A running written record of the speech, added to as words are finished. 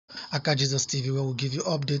Jesus TV, where we'll give you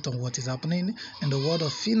update on what is happening in the world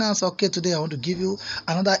of finance. Okay, today I want to give you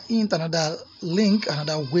another hint, another link,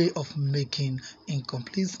 another way of making income.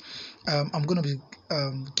 Please, I'm going to be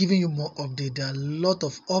giving you more update. There are a lot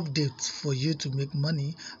of updates for you to make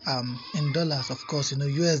money in dollars. Of course,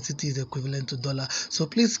 USDT is equivalent to dollar. So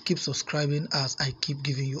please keep subscribing as I keep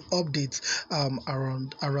giving you updates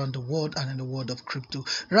around the world and in the world of crypto.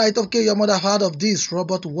 Right? Okay, you might have heard of this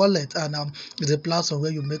Robot Wallet, and it's a platform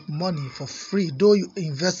where you make money for free, though you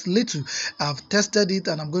invest little. I've tested it,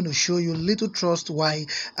 and I'm going to show you little trust why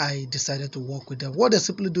I decided to work with them. What they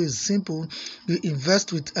simply do is simple. You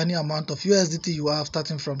invest with any amount of USDT you have,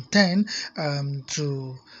 starting from 10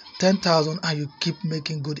 to 10,000, and you keep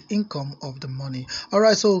making good income of the money. All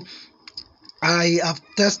right, so I have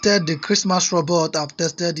tested the Christmas robot, I've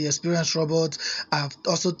tested the experience robot, I've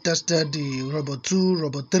also tested the robot 2,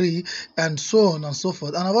 robot 3, and so on and so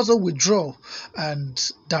forth. And I've also withdraw and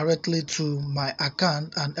directly to my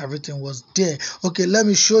account, and everything was there. Okay, let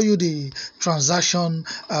me show you the transaction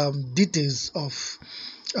details of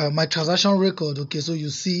my transaction record. Okay, so you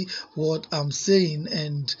see what I'm saying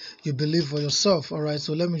and you believe for yourself. All right,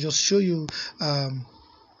 so let me just show you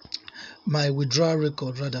my withdrawal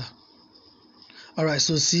record rather. All right,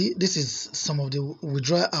 so see, this is some of the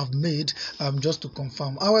withdrawal I've made just to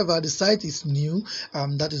confirm. However, the site is new,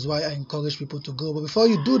 that is why I encourage people to go. But before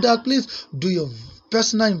you do that, please do your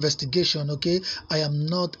personal investigation. Okay, I am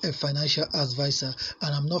not a financial advisor,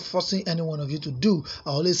 and I'm not forcing any one of you to do.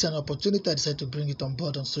 I always see an opportunity, I decide to bring it on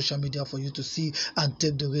board on social media for you to see and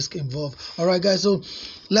take the risk involved. All right, guys, so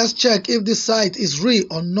let's check if this site is real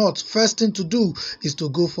or not. First thing to do is to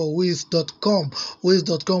go for wiz.com.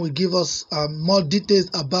 Wiz.com will give us more details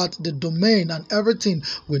about the domain and everything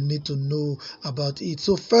we need to know about it.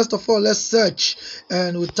 So first of all, let's search,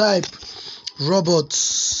 and we type robot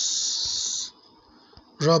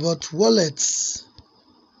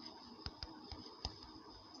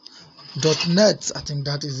wallets.net. I think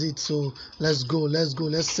that is it. So let's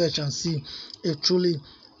search and see if truly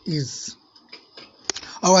is.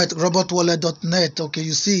 All right, robotwallet.net. Okay,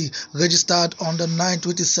 you see, registered on the 9th,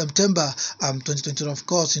 which is September 2020. Of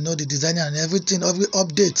course, the designer and everything, every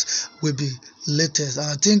update will be latest.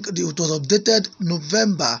 And I think it was updated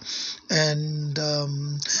November, and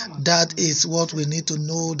that is what we need to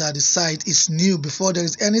know, that the site is new. Before there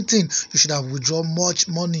is anything, you should have withdrawn much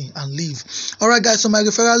money and leave. All right, guys, so my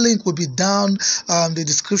referral link will be down the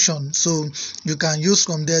description, so you can use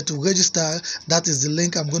from there to register. That is the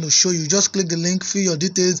link I'm going to show you. Just click the link, fill your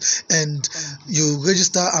details, and you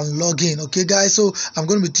register and log in. Okay, guys, so I'm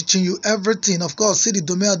going to be teaching you everything. Of course, see the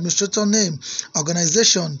domain administrator name,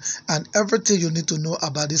 organization, and everything you need to know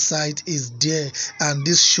about this site is there, and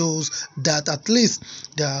this shows that at least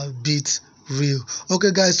they are a bit real.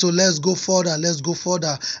 Okay, guys, so let's go further,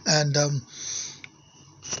 and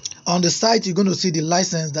on the site you're going to see the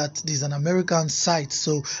license that is an American site.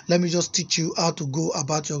 So let me just teach you how to go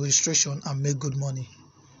about your registration and make good money.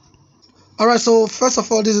 All right, so first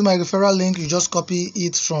of all, this is my referral link. You just copy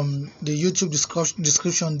it from the YouTube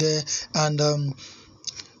description there, and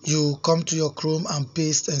you come to your Chrome and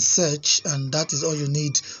paste and search, and that is all you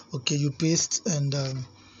need. Okay, you paste, and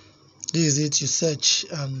this is it. You search,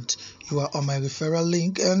 and you are on my referral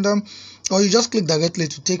link, and or you just click directly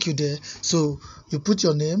to take you there. So you put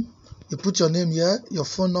your name, here, your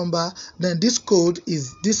phone number, then this code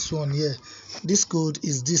is this one here. This code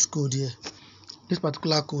is this code here, this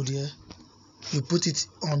particular code here. You put it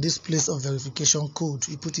on this place of verification code.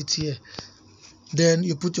 You put it here. Then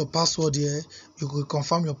you put your password here. You will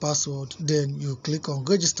confirm your password. Then you click on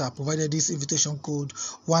register, provided this invitation code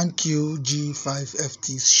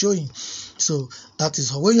 1QG5FT is showing. So that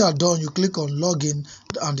is how. When you are done, you click on login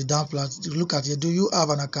on the down part. You look at here. Do you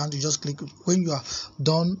have an account? You just click. When you are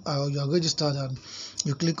done, you are registered, and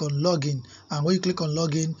you click on login. And when you click on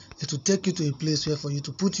login, it will take you to a place where for you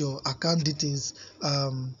to put your account details.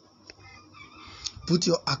 Put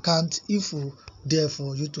your account info there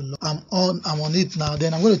for you to log. I'm on it now.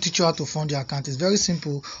 Then I'm going to teach you how to fund your account. It's very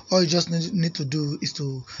simple. All you just need to do is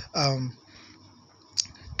to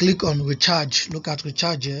click on recharge. Look at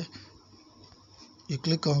recharge here. You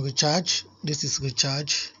click on recharge. This is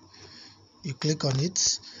recharge. You click on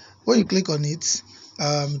it. When you click on it,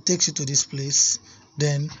 it takes you to this place.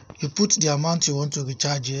 Then you put the amount you want to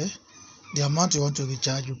recharge here. The amount you want to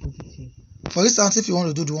recharge, you put it here. For instance, if you want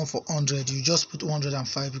to do the one for 100, you just put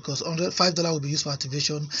 105, because $5 will be used for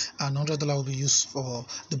activation and $100 will be used for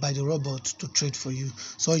by the robot to trade for you.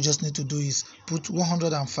 So all you just need to do is put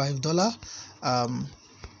 $105. I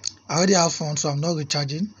already have funds, so I'm not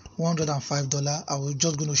recharging. $105. I was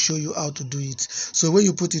just going to show you how to do it. So when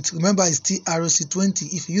you put it, remember it's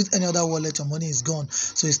TRC20. If you use any other wallet, your money is gone.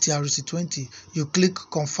 So it's TRC20. You click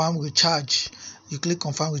confirm recharge. You click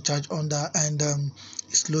confirm recharge under, and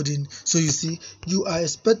it's loading. So you see, you are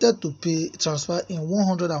expected to transfer in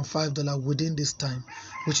 $105 within this time,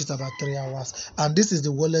 which is about 3 hours. And this is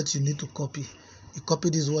the wallet you need to copy. You copy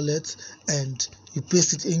this wallet and you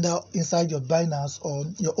paste it inside your Binance or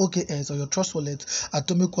your OKX or your Trust Wallet,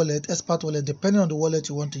 Atomic Wallet, Expert Wallet, depending on the wallet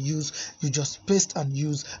you want to use. You just paste and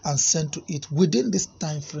use and send to it within this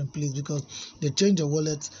time frame, please, because they change the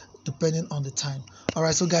wallet depending on the time. All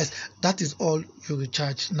right, so guys, that is all you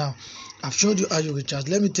recharge. Now I've showed you how you recharge.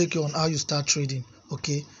 Let me take you on how you start trading.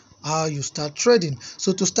 Okay, how you start trading.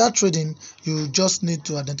 So to start trading, you just need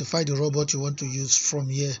to identify the robot you want to use from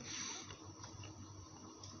here.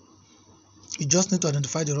 You just need to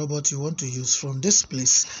identify the robot you want to use from this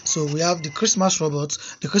place. So we have the Christmas robot.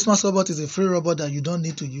 The Christmas robot is a free robot that you don't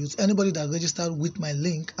need to use. Anybody that registered with my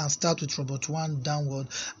link and start with robot 1 downward,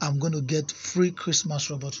 I'm going to get free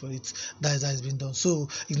Christmas robot for it. That has been done. So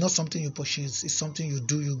it's not something you purchase, it's something you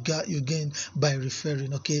do, you gain by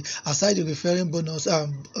referring. Okay, aside the referring bonus,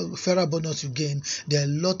 referral bonus you gain, there are a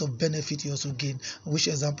lot of benefit you also gain, which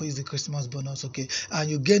example is the Christmas bonus. Okay,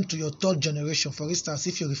 and you gain to your third generation. For instance,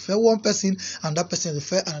 if you refer one person and that person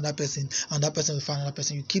refer another person and that person refer another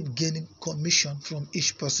person, you keep gaining commission from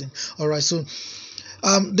each person. All right, so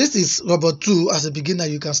this is robot 2. As a beginner,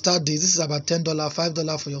 you can start this. This is about $10,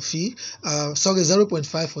 $5 for your fee, sorry,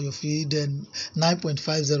 0.5 for your fee, then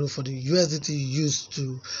 9.50 for the USDT you use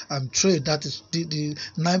to trade. That is the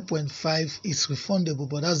 9.5 is refundable,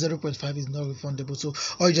 but that 0.5 is not refundable. So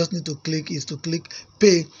all you just need to click is to click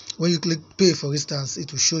pay. When you click pay, for instance,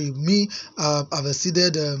 it will show you me. I've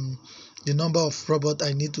exceeded the number of robot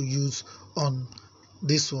I need to use on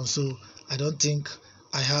this one, so I don't think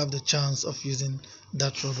I have the chance of using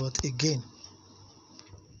that robot again.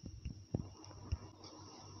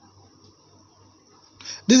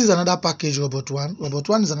 This is another package, robot 1. Robot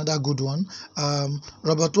 1 is another good one.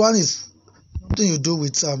 Robot 1 is something you do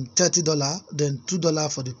with $30, then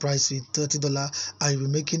 $2 for the price fee, $30, and you'll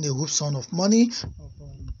be making a whoop son of money of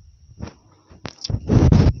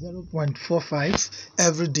 0.45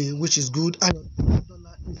 every day, which is good, and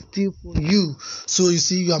 $2 is still for you. So you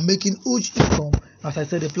see, you are making huge income. As I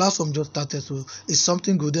said, the platform just started, so it's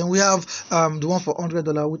something good. Then we have the one for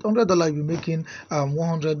 $100. With $100, you'll be making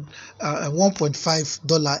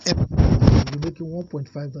 $1.5 every day. You're making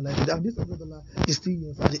 $1.5, and this $100 is still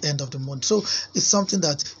yours at the end of the month. So it's something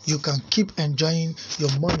that you can keep enjoying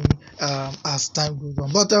your money as time goes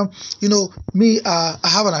on. But you know, me, I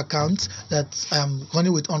have an account that I'm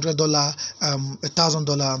running with $100,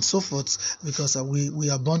 $1,000, and so forth, because we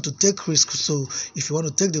are born to take risks. So if you want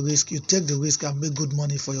to take the risk, you take the risk and make good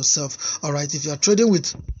money for yourself. All right, if you are trading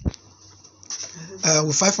with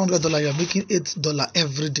 $500, you're making $8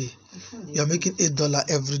 every day. You're making $8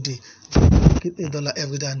 every day. $8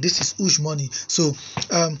 every day, and this is huge money. So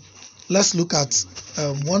let's look at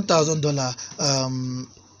 $1,000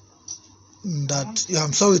 that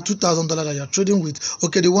I'm sorry, $2,000 that you're trading with.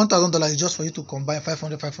 Okay, the $1,000 is just for you to combine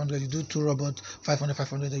 500, you do 2 robots,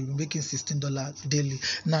 500, and you'll be making $16 daily.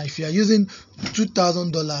 Now if you are using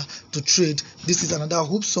 $2,000 to trade, this is another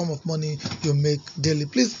whoop sum of money you make daily.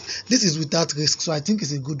 Please, this is without risk, so I think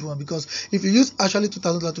it's a good one, because if you use actually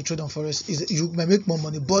 $2,000 to trade on forex, you may make more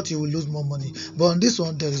money, but you will lose more money. But on this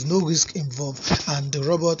one, there is no risk involved, and the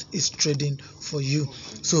robot is trading for you.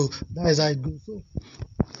 So that is how it goes.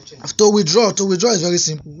 So to withdraw is very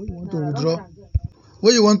simple.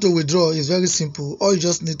 When you want to withdraw is very simple. All you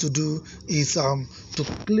just need to do is to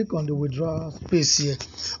click on the withdrawal space here.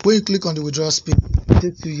 When you click on the withdrawal space, it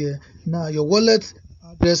takes you here. Now your wallet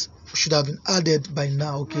address should have been added by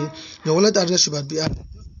now. Okay, your wallet address should be added.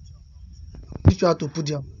 Teach you how to put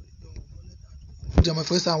your my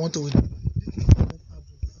first time I want to withdraw.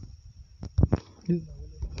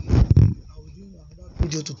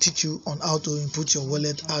 Video to teach you on how to input your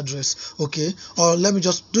wallet address. Okay, or let me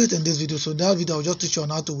just do it in this video. So that video I'll just teach you on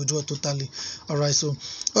how to withdraw totally. All right, so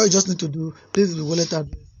all you just need to do, this is the wallet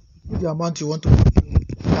address, put the amount you want to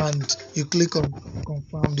withdraw, and you click on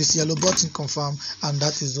confirm, this yellow button, confirm, and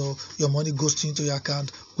that is all. Your money goes into your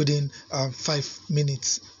account within 5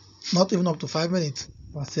 minutes, not even up to 5 minutes,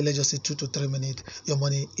 but say let's just say 2 to 3 minutes, your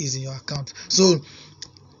money is in your account. So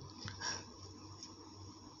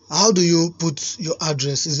how do you put your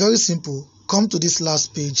address? It's very simple. Come to this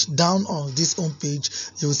last page. Down on this home page,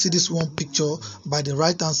 you will see this one picture by the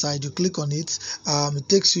right hand side. You click on it. It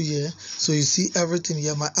takes you here, so you see everything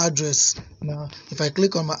here, my address. Now if I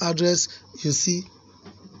click on my address, you see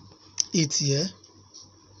it here.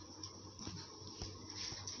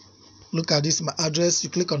 look at this, my address. You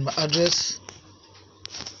click on my address,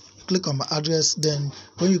 then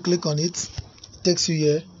when you click on it, it takes you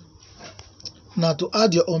here. Now to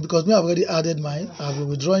add your own, because me I've already added mine, I'll be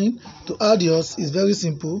withdrawing. To add yours is very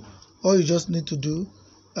simple. All you just need to do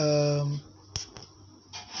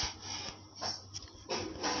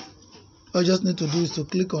is to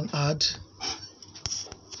click on add.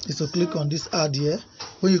 Is to click on this add here.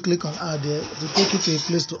 When you click on add here, it will take you to a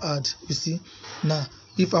place to add. You see, now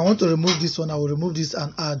if I want to remove this one, I will remove this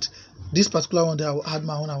and add this particular one. That I will add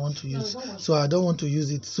my own I want to use, so I don't want to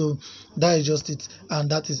use it. So that is just it, and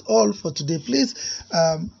that is all for today. Please,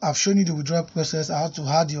 I've shown you the withdrawal process, how to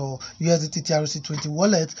add your USDT TRC20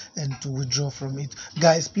 wallet and to withdraw from it.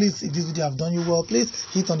 Guys, please, if this video have done you well, please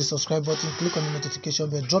hit on the subscribe button, click on the notification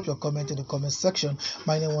bell, drop your comment in the comment section.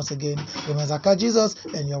 My name once again remains Aka Jesus,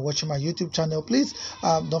 and you're watching my YouTube channel. Please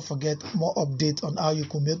don't forget, more updates on how you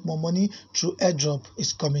can make more money through airdrop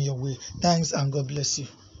is coming your way. Thanks and God bless you.